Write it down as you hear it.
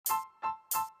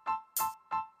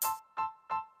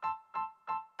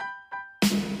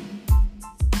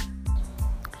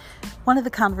One of the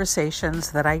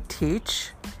conversations that I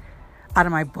teach out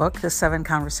of my book, The 7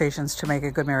 Conversations to Make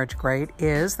a Good Marriage Great,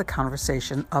 is the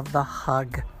conversation of the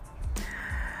hug.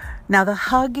 Now, the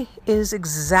hug is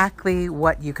exactly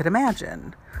what you could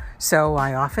imagine. So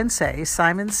I often say,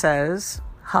 Simon says,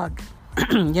 hug.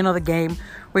 You know the game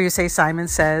where you say Simon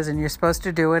says and you're supposed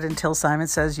to do it until Simon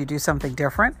says you do something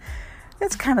different?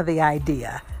 That's kind of the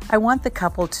idea. I want the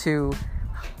couple to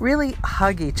really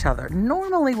hug each other.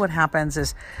 Normally what happens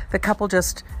is the couple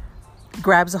just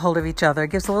grabs a hold of each other,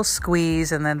 gives a little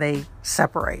squeeze, and then they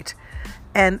separate.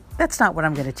 And that's not what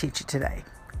I'm going to teach you today.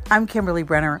 I'm Kimberly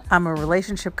Brenner. I'm a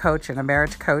relationship coach and a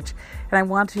marriage coach, and I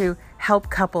want to help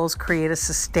couples create a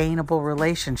sustainable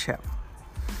relationship.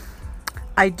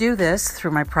 I do this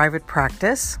through my private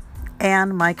practice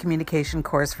and my communication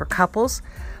course for couples,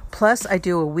 plus I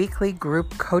do a weekly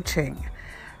group coaching.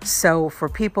 So for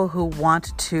people who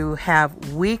want to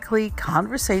have weekly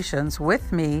conversations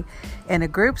with me in a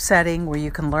group setting where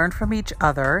you can learn from each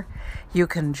other, you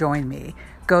can join me.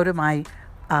 Go to my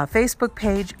Facebook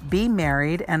page, Be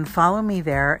Married, and follow me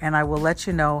there, and I will let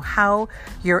you know how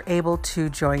you're able to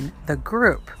join the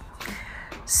group.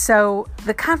 So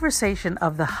the conversation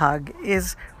of the hug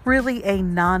is really a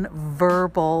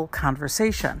non-verbal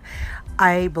conversation.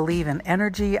 I believe in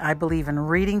energy. I believe in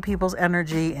reading people's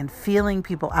energy and feeling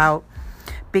people out,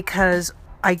 because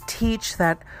I teach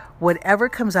that whatever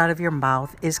comes out of your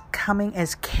mouth is coming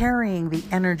as carrying the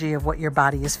energy of what your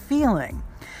body is feeling,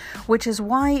 which is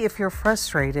why if you're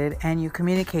frustrated and you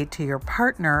communicate to your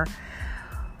partner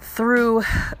through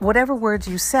whatever words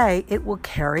you say, it will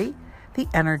carry the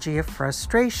energy of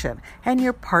frustration, and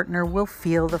your partner will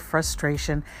feel the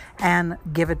frustration and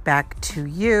give it back to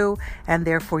you, and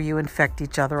therefore you infect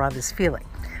each other on this feeling.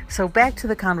 So back to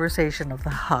the conversation of the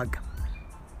hug.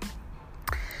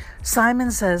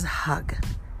 Simon says hug,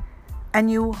 and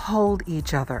you hold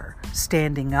each other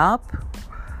standing up.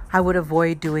 I would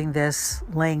avoid doing this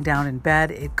laying down in bed.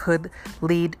 It could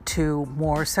lead to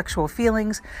more sexual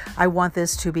feelings. I want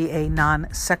this to be a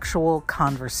non-sexual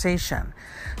conversation.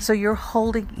 So you're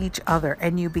holding each other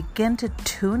and you begin to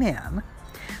tune in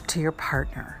to your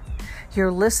partner.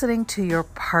 You're listening to your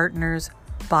partner's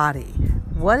body.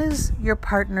 What is your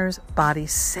partner's body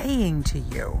saying to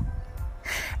you?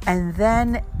 And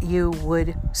then you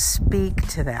would speak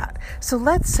to that. So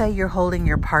let's say you're holding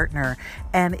your partner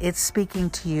and it's speaking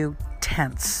to you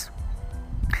tense.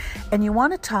 And you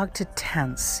want to talk to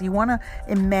tense. You want to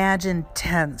imagine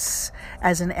tense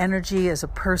as an energy, as a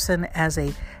person, as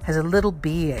a little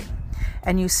being.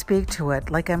 And you speak to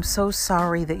it like, I'm so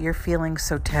sorry that you're feeling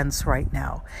so tense right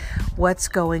now. What's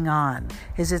going on?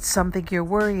 Is it something you're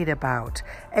worried about?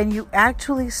 And you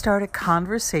actually start a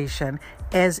conversation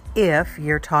as if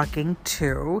you're talking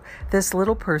to this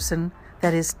little person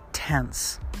that is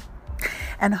tense.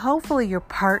 And hopefully your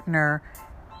partner,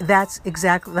 that's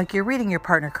exactly like you're reading your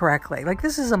partner correctly. Like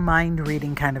this is a mind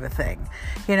reading kind of a thing,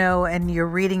 and you're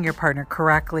reading your partner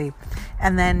correctly.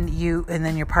 And then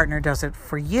your partner does it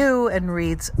for you and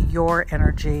reads your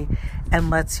energy and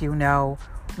lets you know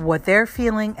what they're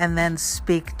feeling and then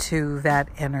speak to that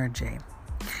energy.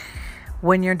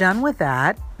 When you're done with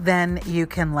that, then you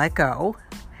can let go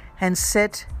and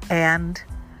sit and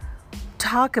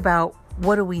talk about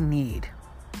what do we need.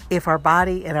 If our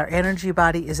body and our energy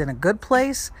body is in a good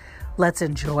place, let's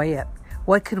enjoy it.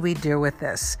 What could we do with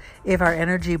this? If our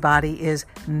energy body is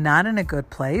not in a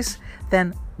good place,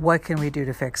 then what can we do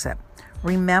to fix it?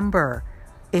 Remember,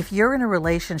 if you're in a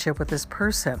relationship with this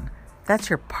person, that's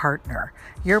your partner.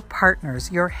 Your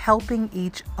partners, you're helping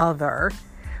each other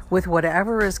with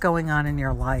whatever is going on in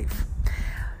your life.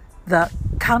 The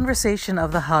conversation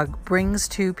of the hug brings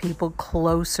two people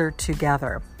closer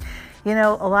together.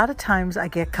 A lot of times I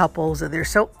get couples and they're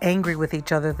so angry with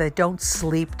each other they don't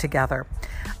sleep together.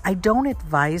 I don't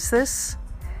advise this.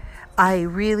 I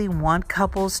really want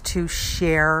couples to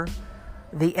share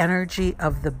the energy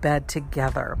of the bed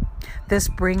together. This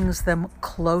brings them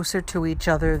closer to each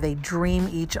other. They dream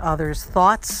each other's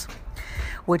thoughts,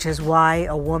 which is why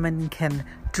a woman can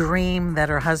dream that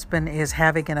her husband is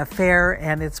having an affair,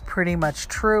 and it's pretty much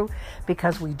true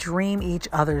because we dream each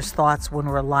other's thoughts when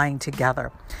we're lying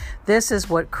together. This is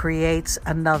what creates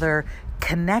another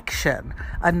connection,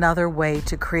 another way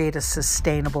to create a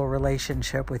sustainable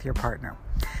relationship with your partner.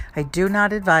 I do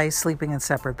not advise sleeping in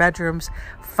separate bedrooms.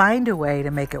 Find a way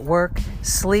to make it work.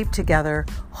 Sleep together,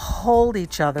 hold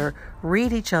each other,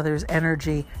 read each other's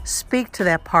energy, speak to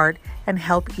that part, and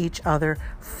help each other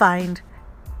find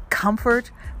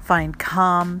comfort, find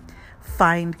calm,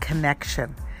 find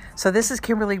connection. So this is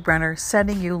Kimberly Brenner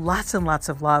sending you lots and lots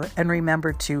of love. And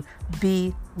remember to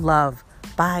be love.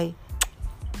 Bye.